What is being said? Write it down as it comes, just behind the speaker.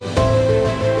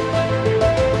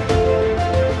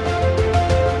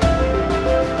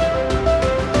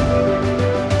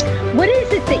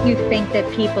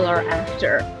people are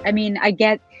after. I mean, I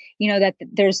get, that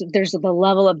there's the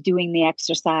level of doing the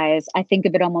exercise. I think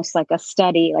of it almost like a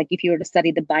study, like if you were to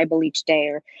study the Bible each day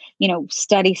or,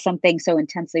 study something so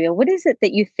intensely. What is it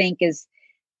that you think is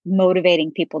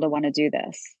motivating people to want to do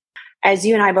this? As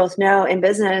you and I both know, in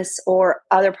business or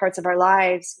other parts of our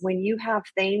lives, when you have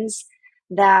things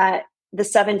that the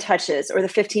 7 touches or the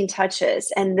 15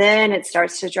 touches, and then it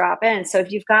starts to drop in. So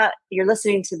if you're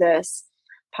listening to this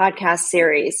podcast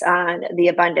series on the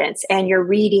abundance and you're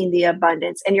reading the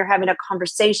abundance and you're having a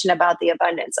conversation about the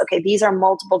abundance, okay, these are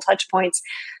multiple touch points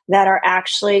that are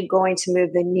actually going to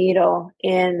move the needle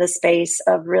in the space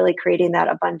of really creating that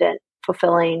abundant,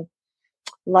 fulfilling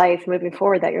life moving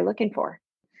forward that you're looking for.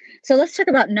 So let's talk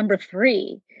about number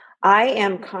 3. I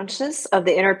am conscious of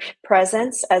the inner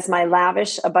presence as my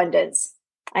lavish abundance.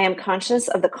 I am conscious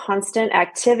of the constant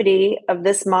activity of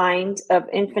this mind of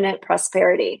infinite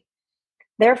prosperity.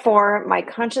 Therefore, my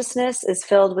consciousness is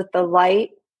filled with the light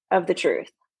of the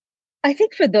truth. I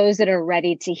think for those that are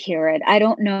ready to hear it, I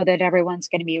don't know that everyone's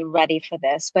going to be ready for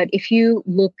this, but if you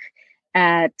look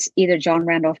at either John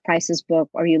Randolph Price's book,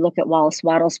 or you look at Wallace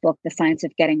Wattles' book, The Science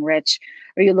of Getting Rich,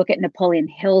 or you look at Napoleon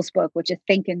Hill's book, which is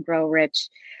Think and Grow Rich,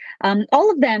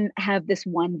 all of them have this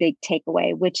one big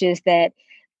takeaway, which is that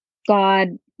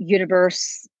God,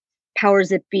 universe, powers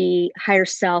that be, higher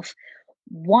self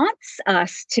wants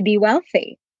us to be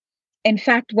wealthy. In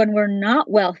fact, when we're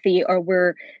not wealthy or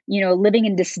we're, living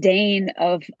in disdain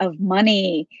of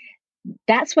money,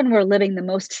 that's when we're living the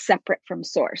most separate from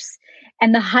source.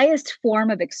 And the highest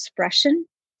form of expression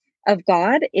of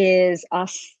God is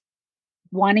us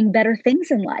wanting better things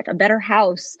in life, a better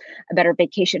house, a better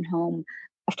vacation home,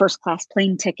 a first-class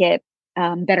plane ticket,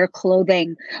 better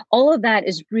clothing. All of that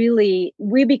is really,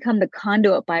 we become the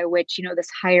conduit by which, this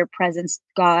higher presence,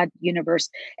 God, universe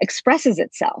expresses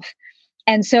itself.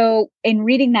 And so in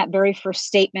reading that very first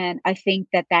statement, I think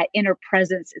that inner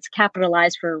presence is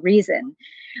capitalized for a reason,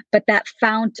 but that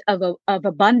fount of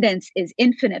abundance is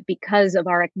infinite because of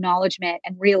our acknowledgement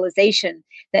and realization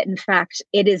that in fact,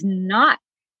 it is not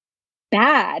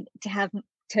bad to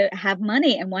have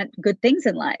money and want good things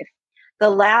in life. The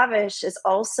lavish is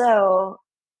also,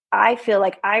 I feel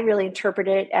like I really interpret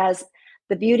it as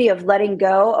the beauty of letting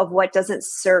go of what doesn't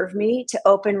serve me to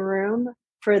open room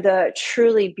for the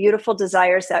truly beautiful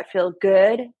desires that feel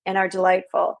good and are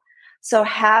delightful. So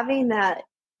having that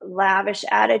lavish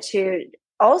attitude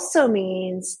also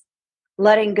means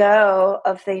letting go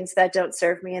of things that don't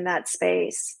serve me in that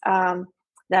space.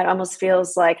 That almost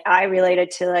feels like I relate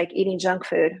it to like eating junk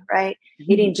food, right?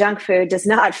 Mm-hmm. Eating junk food does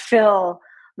not fill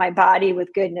my body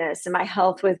with goodness and my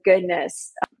health with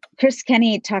goodness. Chris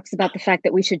Kenny talks about the fact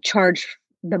that we should charge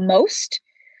the most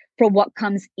for what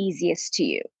comes easiest to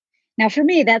you. Now, for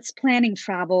me, that's planning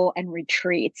travel and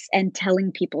retreats and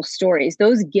telling people stories.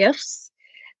 Those gifts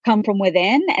come from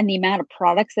within, and the amount of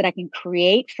products that I can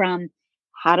create from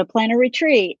how to plan a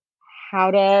retreat,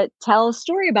 how to tell a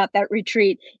story about that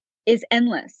retreat is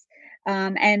endless.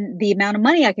 And the amount of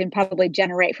money I can probably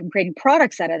generate from creating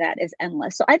products out of that is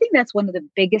endless. So I think that's one of the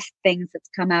biggest things that's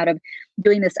come out of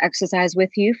doing this exercise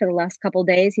with you for the last couple of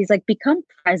days. He's like, become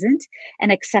present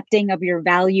and accepting of your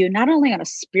value, not only on a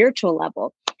spiritual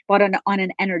level, but on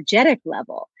an energetic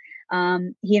level.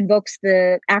 He invokes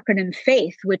the acronym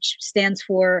FAITH, which stands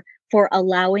for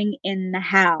allowing in the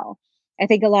how. I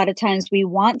think a lot of times we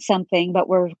want something, but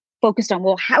we're focused on,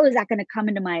 well, how is that going to come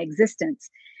into my existence?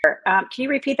 Can you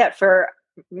repeat that for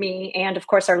me and, of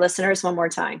course, our listeners one more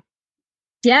time?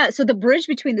 Yeah. So the bridge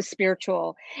between the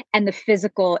spiritual and the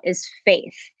physical is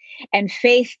faith. And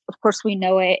faith, of course, we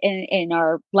know it in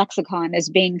our lexicon as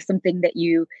being something that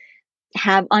you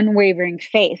have unwavering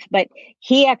faith. But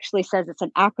he actually says it's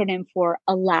an acronym for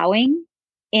allowing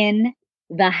in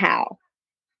the how.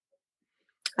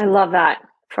 I love that.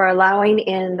 For allowing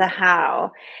in the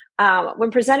how.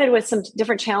 When presented with some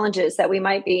different challenges that we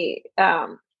might be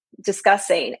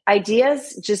discussing,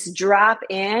 ideas just drop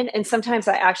in, and sometimes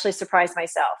I actually surprise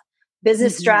myself.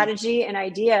 Business strategy and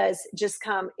ideas just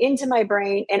come into my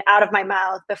brain and out of my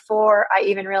mouth before I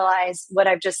even realize what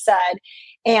I've just said.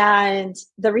 And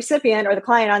the recipient or the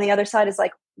client on the other side is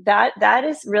like,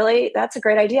 that's a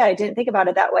great idea. I didn't think about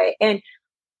it that way. And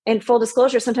in full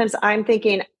disclosure, sometimes I'm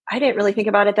thinking, I didn't really think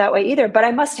about it that way either, but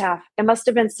I must have. It must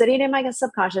have been sitting in my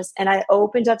subconscious, and I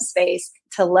opened up space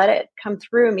to let it come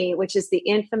through me, which is the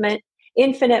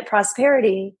infinite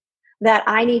prosperity that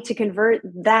I need to convert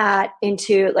that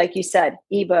into, like you said,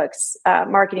 ebooks,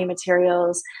 marketing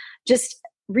materials, just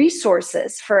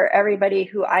resources for everybody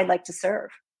who I'd like to serve.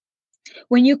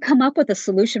 When you come up with a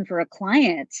solution for a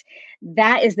client,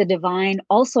 that is the divine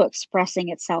also expressing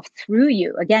itself through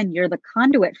you. Again, you're the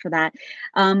conduit for that.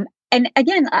 And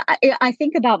again, I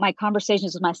think about my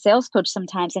conversations with my sales coach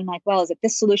sometimes. I'm like, well, is it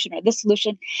this solution or this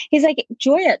solution? He's like,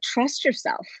 Joya, trust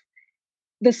yourself.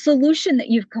 The solution that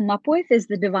you've come up with is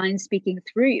the divine speaking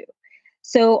through you.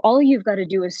 So all you've got to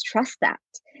do is trust that.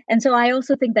 And so I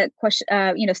also think that question,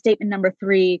 statement number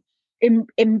 3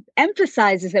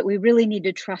 emphasizes that we really need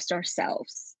to trust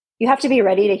ourselves. You have to be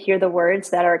ready to hear the words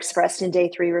that are expressed in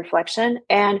day 3 reflection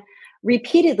and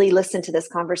repeatedly listen to this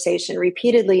conversation,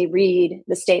 repeatedly read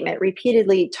the statement,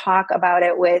 repeatedly talk about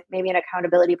it with maybe an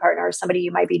accountability partner or somebody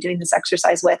you might be doing this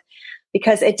exercise with,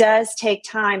 because it does take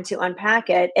time to unpack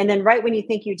it. And then right when you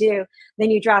think you do, then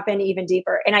you drop in even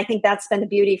deeper. And I think that's been the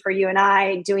beauty for you and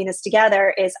I doing this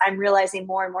together is I'm realizing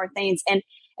more and more things and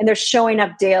they're showing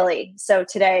up daily. So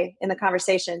today in the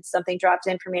conversation, something dropped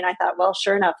in for me and I thought, well,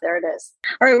 sure enough, there it is.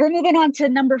 All right, we're moving on to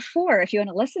number 4. If you want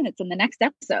to listen, it's in the next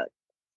episode.